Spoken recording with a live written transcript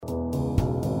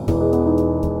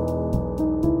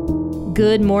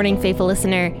Good morning, faithful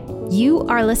listener. You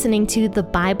are listening to the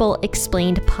Bible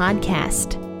Explained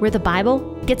podcast, where the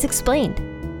Bible gets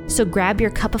explained. So grab your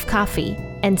cup of coffee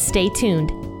and stay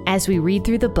tuned as we read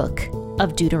through the book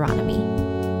of Deuteronomy.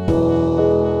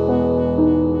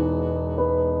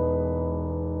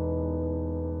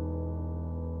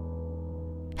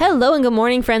 Hello and good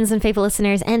morning, friends and faithful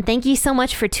listeners, and thank you so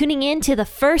much for tuning in to the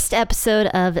first episode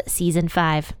of Season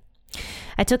 5.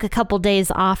 I took a couple days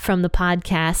off from the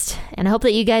podcast, and I hope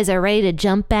that you guys are ready to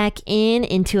jump back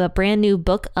into a brand new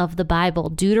book of the Bible,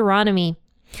 Deuteronomy.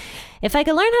 If I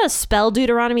could learn how to spell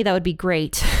Deuteronomy, that would be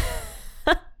great.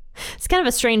 It's kind of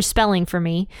a strange spelling for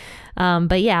me,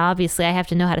 but yeah, obviously I have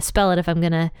to know how to spell it if I'm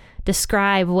going to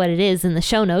describe what it is in the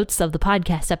show notes of the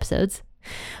podcast episodes.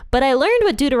 But I learned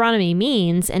what Deuteronomy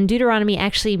means, and Deuteronomy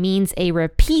actually means a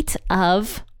repeat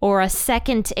of, or a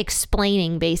second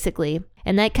explaining, basically.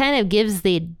 And that kind of gives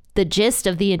the gist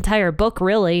of the entire book,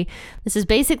 really. This is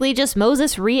basically just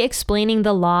Moses re-explaining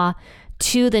the law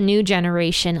to the new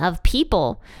generation of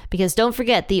people. Because don't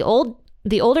forget, the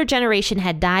older generation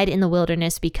had died in the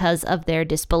wilderness because of their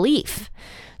disbelief.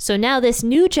 So now this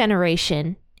new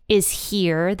generation is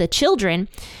here, the children,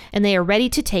 and they are ready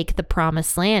to take the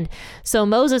promised land. So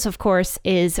Moses, of course,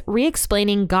 is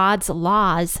re-explaining God's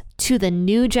laws to the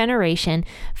new generation,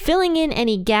 filling in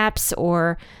any gaps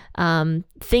or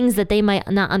things that they might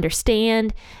not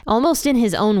understand, almost in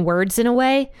his own words in a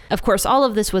way. Of course, all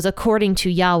of this was according to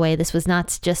Yahweh. This was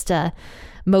not just a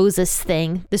Moses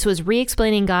thing. This was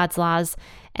re-explaining God's laws,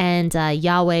 and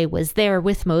Yahweh was there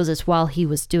with Moses while he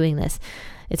was doing this.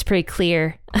 It's pretty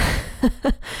clear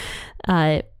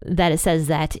that it says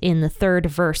that in the third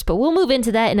verse, but we'll move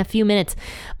into that in a few minutes.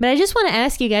 But I just want to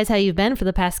ask you guys how you've been for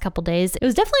the past couple days. It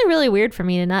was definitely really weird for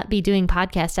me to not be doing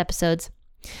podcast episodes.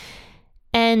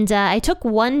 And I took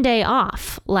one day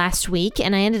off last week,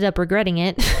 and I ended up regretting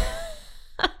it.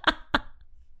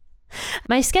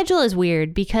 My schedule is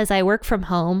weird because I work from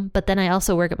home, but then I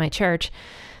also work at my church.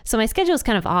 So my schedule is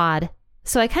kind of odd.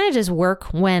 So I kind of just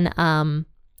work when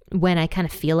I kind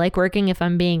of feel like working, if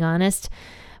I'm being honest.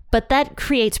 But that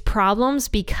creates problems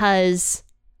because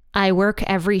I work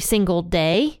every single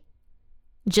day,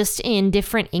 just in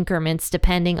different increments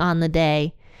depending on the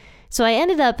day. So I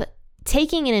ended up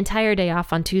taking an entire day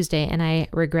off on Tuesday, and I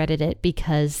regretted it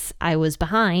because I was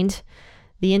behind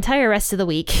the entire rest of the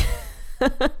week.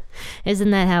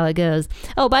 Isn't that how it goes?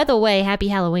 Oh, by the way, happy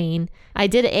Halloween. I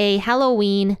did a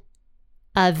Halloween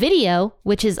video,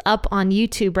 which is up on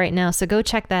YouTube right now, so go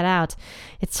check that out.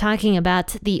 It's talking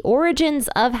about the origins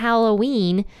of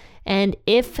Halloween and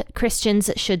if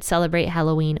Christians should celebrate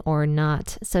Halloween or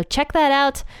not. So check that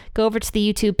out. Go over to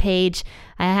the YouTube page.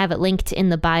 I have it linked in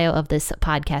the bio of this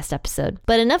podcast episode.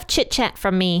 But enough chit chat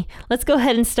from me. Let's go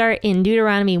ahead and start in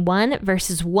Deuteronomy 1,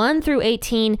 verses 1 through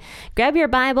 18. Grab your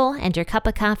Bible and your cup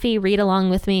of coffee. Read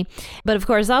along with me. But of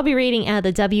course, I'll be reading out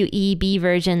of the WEB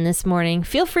version this morning.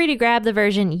 Feel free to grab the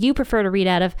version you prefer to read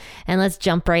out of. And let's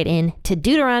jump right in to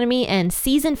Deuteronomy and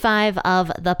Season 5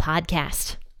 of the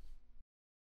podcast.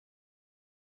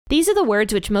 These are the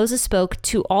words which Moses spoke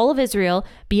to all of Israel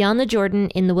beyond the Jordan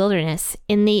in the wilderness,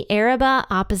 in the Arabah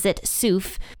opposite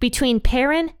Suf, between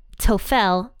Paran,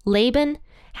 Tophel, Laban,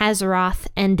 Hazeroth,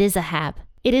 and Dizahab.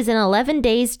 It is an 11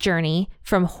 days journey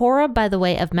from Horeb by the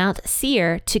way of Mount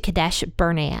Seir to Kadesh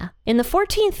Barnea. In the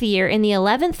 14th year, in the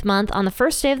 11th month, on the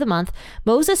first day of the month,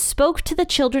 Moses spoke to the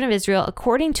children of Israel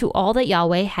according to all that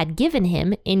Yahweh had given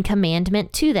him in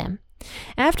commandment to them.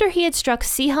 After he had struck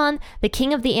Sihon, the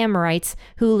king of the Amorites,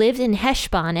 who lived in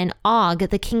Heshbon, and Og,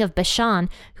 the king of Bashan,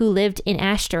 who lived in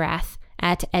Ashtaroth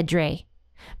at Edrei.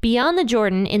 Beyond the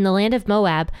Jordan, in the land of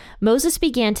Moab, Moses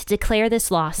began to declare this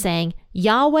law, saying,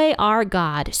 Yahweh our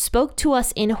God spoke to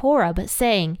us in Horeb,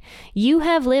 saying, You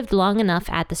have lived long enough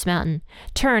at this mountain.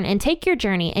 Turn and take your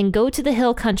journey and go to the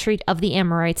hill country of the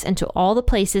Amorites and to all the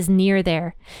places near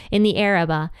there, in the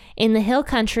Arabah, in the hill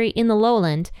country, in the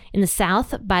lowland, in the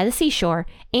south by the seashore,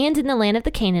 and in the land of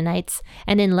the Canaanites,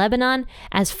 and in Lebanon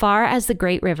as far as the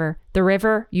great river, the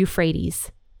river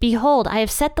Euphrates. Behold, I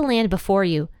have set the land before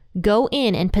you. Go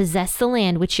in and possess the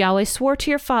land which Yahweh swore to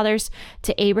your fathers,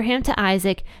 to Abraham, to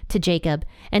Isaac, to Jacob,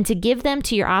 and to give them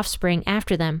to your offspring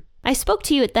after them. I spoke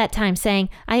to you at that time, saying,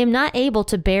 I am not able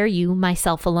to bear you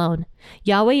myself alone.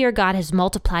 Yahweh your God has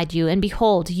multiplied you, and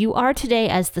behold, you are today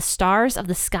as the stars of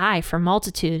the sky for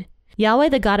multitude. Yahweh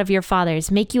the God of your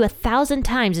fathers make you 1,000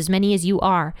 times as many as you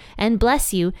are, and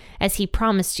bless you as he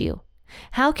promised you.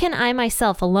 How can I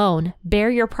myself alone bear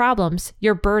your problems,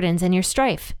 your burdens, and your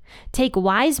strife? Take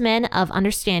wise men of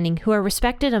understanding who are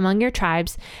respected among your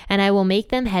tribes, and I will make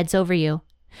them heads over you.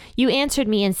 You answered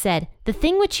me and said, The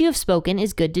thing which you have spoken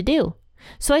is good to do.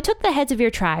 So I took the heads of your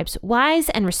tribes, wise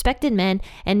and respected men,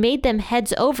 and made them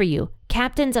heads over you,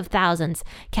 captains of thousands,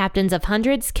 captains of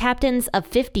hundreds, captains of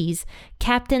 50s,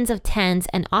 captains of 10s,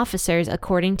 and officers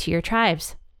according to your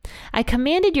tribes. I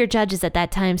commanded your judges at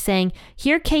that time, saying,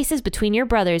 hear cases between your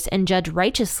brothers and judge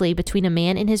righteously between a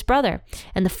man and his brother,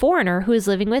 and the foreigner who is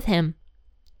living with him.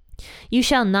 You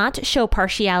shall not show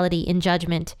partiality in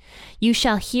judgment. You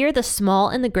shall hear the small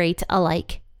and the great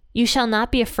alike. You shall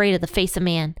not be afraid of the face of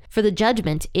man, for the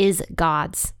judgment is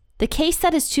God's. The case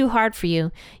that is too hard for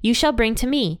you, you shall bring to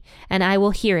me, and I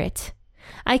will hear it.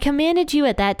 I commanded you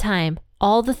at that time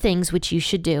all the things which you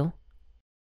should do.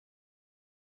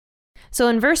 So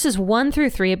in verses 1 through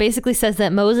 3, it basically says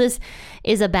that Moses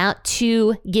is about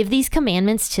to give these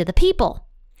commandments to the people.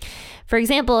 For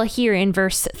example, here in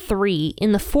verse 3,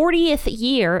 in the 40th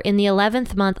year, in the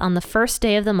 11th month, on the first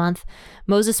day of the month,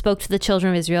 Moses spoke to the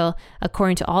children of Israel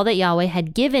according to all that Yahweh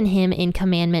had given him in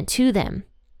commandment to them.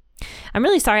 I'm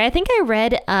really sorry. I think I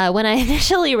read, when I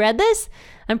initially read this,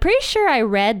 I'm pretty sure I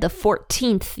read the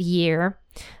 14th year,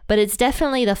 but it's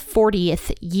definitely the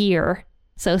 40th year.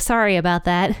 So sorry about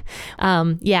that.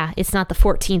 Yeah, it's not the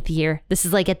 14th year. This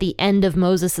is like at the end of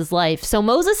Moses' life. So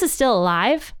Moses is still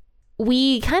alive.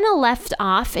 We kind of left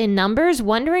off in Numbers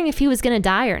wondering if he was going to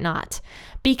die or not,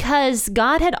 because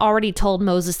God had already told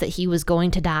Moses that he was going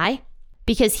to die,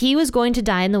 because he was going to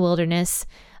die in the wilderness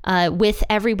with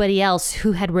everybody else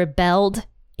who had rebelled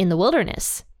in the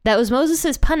wilderness. That was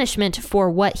Moses' punishment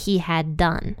for what he had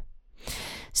done.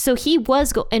 So he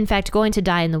was, in fact, going to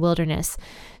die in the wilderness.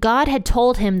 God had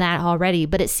told him that already,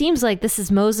 but it seems like this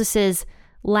is Moses'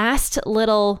 last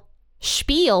little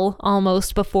spiel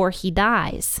almost before he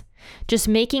dies. Just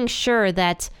making sure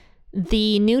that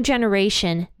the new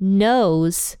generation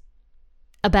knows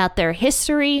about their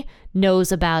history,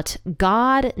 knows about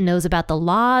God, knows about the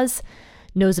laws,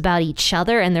 knows about each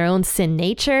other and their own sin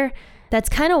nature. That's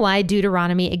kind of why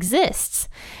Deuteronomy exists.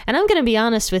 And I'm going to be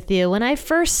honest with you, when I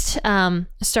first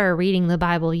started reading the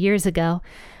Bible years ago,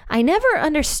 I never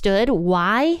understood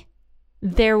why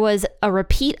there was a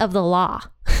repeat of the law.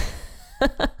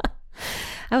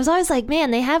 I was always like,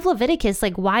 man, they have Leviticus.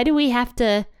 Like, why do we have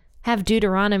to have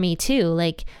Deuteronomy too?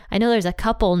 Like, I know there's a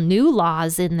couple new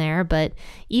laws in there, but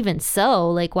even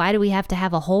so, like, why do we have to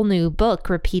have a whole new book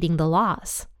repeating the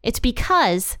laws? It's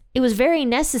because it was very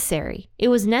necessary. It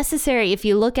was necessary if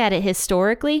you look at it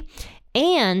historically,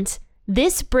 and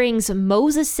this brings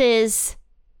Moses's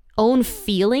own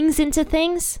feelings into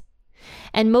things.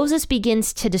 And Moses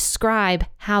begins to describe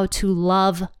how to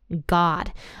love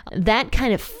God. That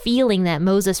kind of feeling that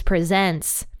Moses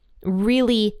presents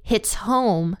really hits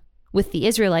home with the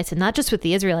Israelites, and not just with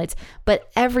the Israelites, but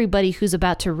everybody who's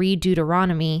about to read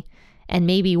Deuteronomy and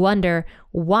maybe wonder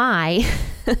why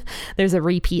there's a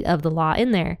repeat of the law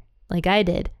in there, like I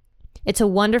did. It's a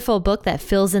wonderful book that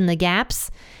fills in the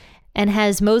gaps and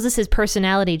has Moses'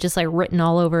 personality just like written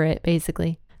all over it,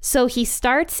 basically. So he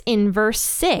starts in verse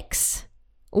 6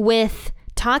 with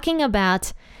talking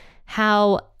about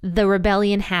how the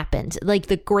rebellion happened, like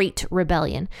the Great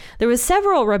Rebellion. There was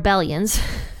several rebellions.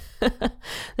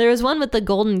 There was one with the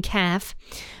golden calf,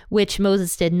 which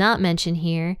Moses did not mention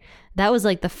here. That was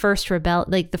like the first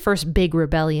the first big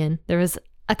rebellion. There was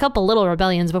a couple little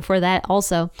rebellions before that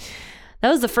also.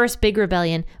 That was the first big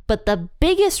rebellion, but the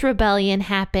biggest rebellion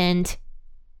happened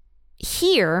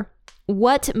here,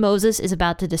 what Moses is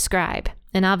about to describe.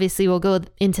 And obviously we'll go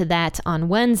into that on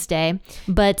Wednesday.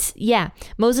 But yeah,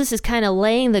 Moses is kind of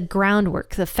laying the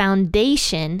groundwork, the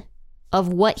foundation of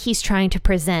what he's trying to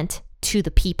present to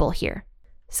the people here.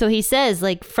 So he says,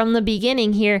 like from the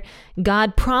beginning here,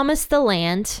 God promised the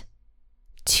land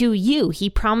to you. He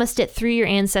promised it through your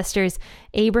ancestors,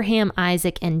 Abraham,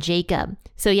 Isaac, and Jacob.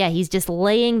 So yeah, he's just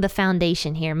laying the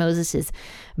foundation here. Moses is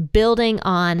building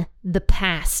on the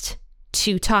past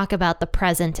to talk about the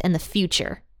present and the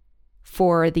future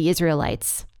for the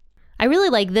Israelites. I really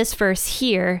like this verse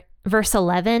here, verse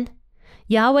 11.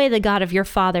 Yahweh, the God of your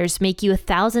fathers, make you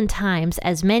 1,000 times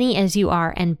as many as you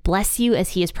are and bless you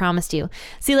as he has promised you.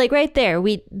 See, like right there,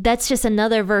 that's just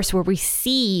another verse where we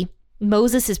see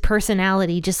Moses'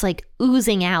 personality just like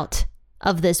oozing out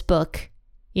of this book.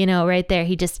 You know, right there,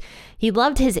 he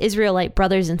loved his Israelite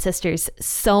brothers and sisters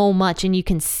so much, and you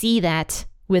can see that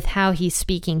with how he's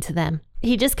speaking to them.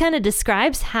 He just kind of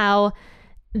describes how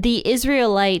the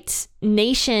Israelite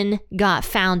nation got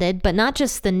founded, but not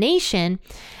just the nation,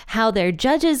 how their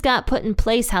judges got put in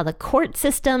place, how the court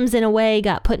systems in a way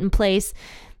got put in place,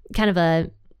 kind of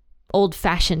a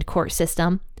old-fashioned court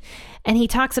system. And he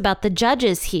talks about the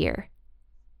judges here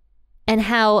and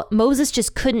how Moses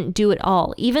just couldn't do it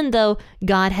all. Even though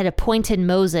God had appointed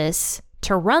Moses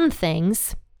to run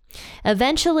things,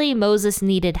 Eventually, Moses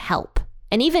needed help.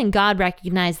 And even God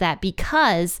recognized that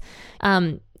because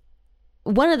one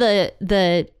of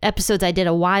the episodes I did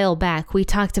a while back, we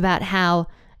talked about how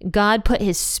God put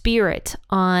his spirit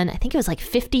on, I think it was like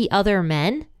 50 other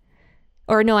men.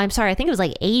 Or no, I'm sorry, I think it was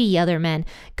like 80 other men.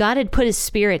 God had put his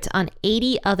spirit on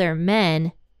 80 other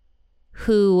men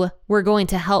who were going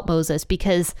to help Moses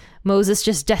because Moses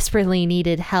just desperately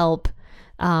needed help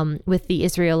with the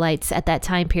Israelites at that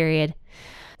time period.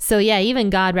 So yeah, even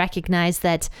God recognized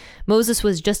that Moses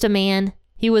was just a man.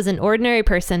 He was an ordinary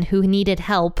person who needed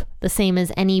help the same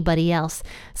as anybody else.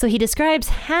 So he describes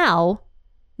how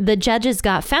the judges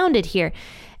got founded here.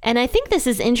 And I think this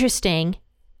is interesting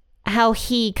how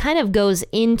he kind of goes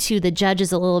into the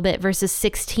judges a little bit, verses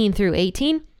 16 through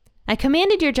 18. I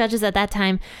commanded your judges at that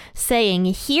time, saying,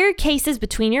 hear cases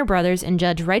between your brothers and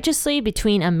judge righteously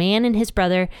between a man and his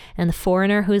brother and the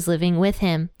foreigner who is living with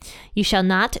him. You shall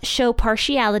not show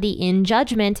partiality in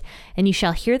judgment, and you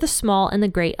shall hear the small and the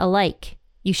great alike.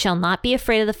 You shall not be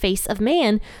afraid of the face of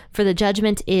man, for the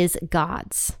judgment is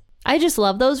God's. I just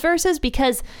love those verses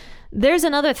because there's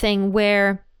another thing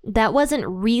where that wasn't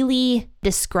really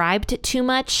described too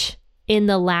much in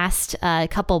the last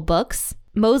couple books.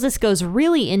 Moses goes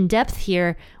really in depth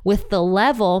here with the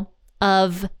level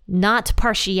of not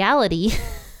partiality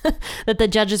that the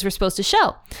judges were supposed to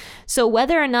show. So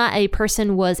whether or not a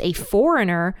person was a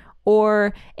foreigner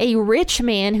or a rich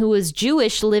man who was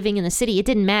Jewish living in the city, it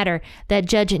didn't matter. That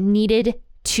judge needed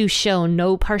to show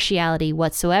no partiality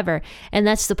whatsoever. And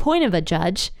that's the point of a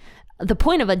judge. The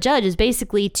point of a judge is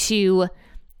basically to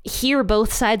hear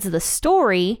both sides of the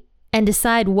story and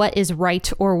decide what is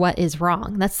right or what is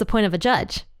wrong. That's the point of a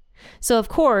judge. So of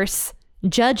course,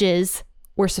 judges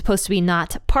were supposed to be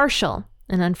not partial.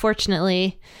 And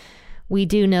unfortunately, we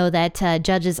do know that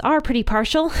judges are pretty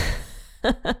partial.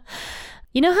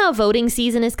 You know how voting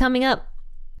season is coming up?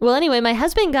 Well, anyway, my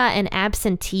husband got an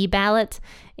absentee ballot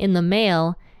in the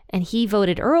mail and he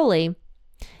voted early.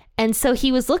 And so he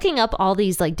was looking up all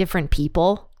these like different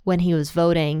people when he was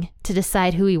voting to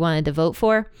decide who he wanted to vote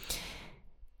for.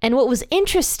 And what was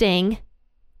interesting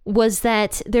was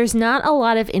that there's not a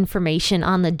lot of information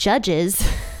on the judges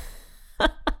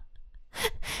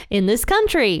in this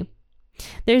country.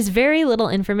 There's very little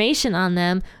information on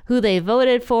them, who they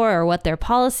voted for or what their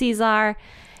policies are.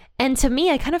 And to me,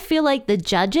 I kind of feel like the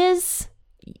judges,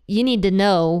 you need to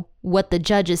know what the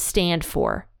judges stand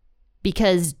for,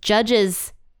 because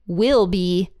judges will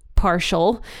be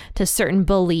partial to certain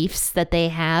beliefs that they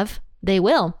have. They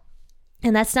will.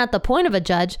 And that's not the point of a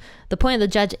judge. The point of the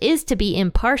judge is to be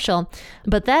impartial.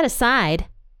 But that aside,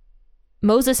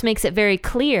 Moses makes it very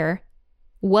clear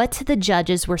what the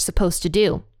judges were supposed to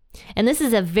do. And this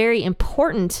is a very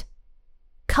important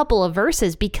couple of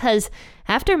verses because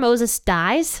after Moses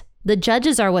dies, the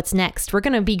judges are what's next. We're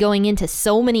going to be going into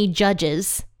so many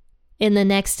judges in the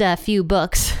next few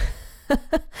books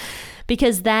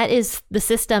because that is the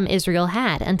system Israel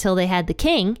had. Until they had the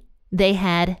king, they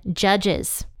had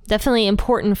judges. Definitely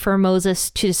important for Moses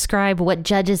to describe what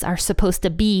judges are supposed to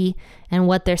be and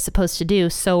what they're supposed to do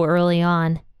so early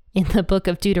on in the book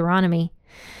of Deuteronomy.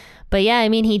 But yeah, I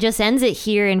mean, he just ends it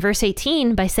here in verse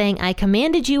 18 by saying, I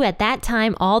commanded you at that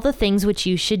time all the things which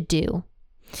you should do.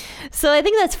 So I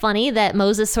think that's funny that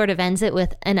Moses sort of ends it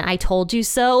with an I told you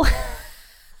so.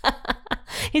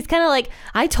 He's kind of like,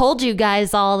 I told you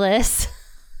guys all this.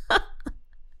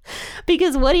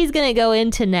 Because what he's going to go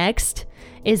into next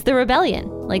is the rebellion.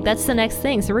 Like, that's the next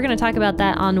thing. So we're going to talk about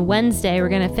that on Wednesday. We're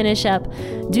going to finish up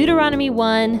Deuteronomy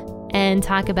 1 and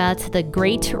talk about the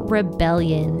Great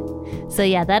Rebellion. So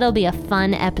yeah, that'll be a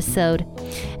fun episode.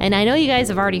 And I know you guys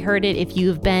have already heard it if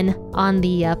you've been on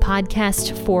the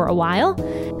podcast for a while.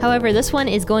 However, this one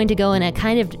is going to go in a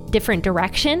kind of different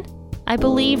direction, I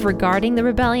believe, regarding the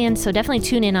rebellion. So definitely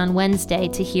tune in on Wednesday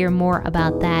to hear more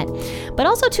about that. But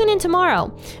also tune in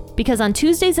tomorrow, because on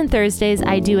Tuesdays and Thursdays,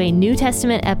 I do a New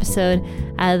Testament episode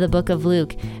out of the book of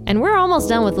Luke. And we're almost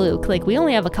done with Luke. Like, we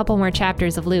only have a couple more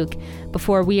chapters of Luke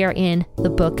before we are in the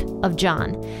book of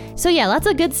John. So yeah, lots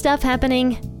of good stuff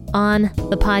happening on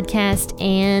the podcast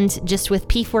and just with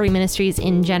P40 Ministries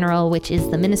in general, which is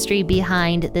the ministry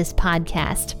behind this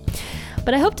podcast.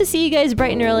 But I hope to see you guys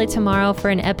bright and early tomorrow for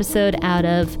an episode out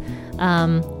of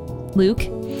Luke.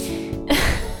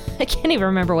 I can't even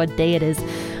remember what day it is,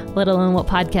 let alone what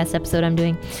podcast episode I'm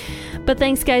doing. But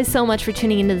thanks guys so much for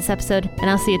tuning into this episode, and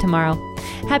I'll see you tomorrow.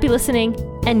 Happy listening,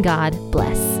 and God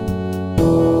bless.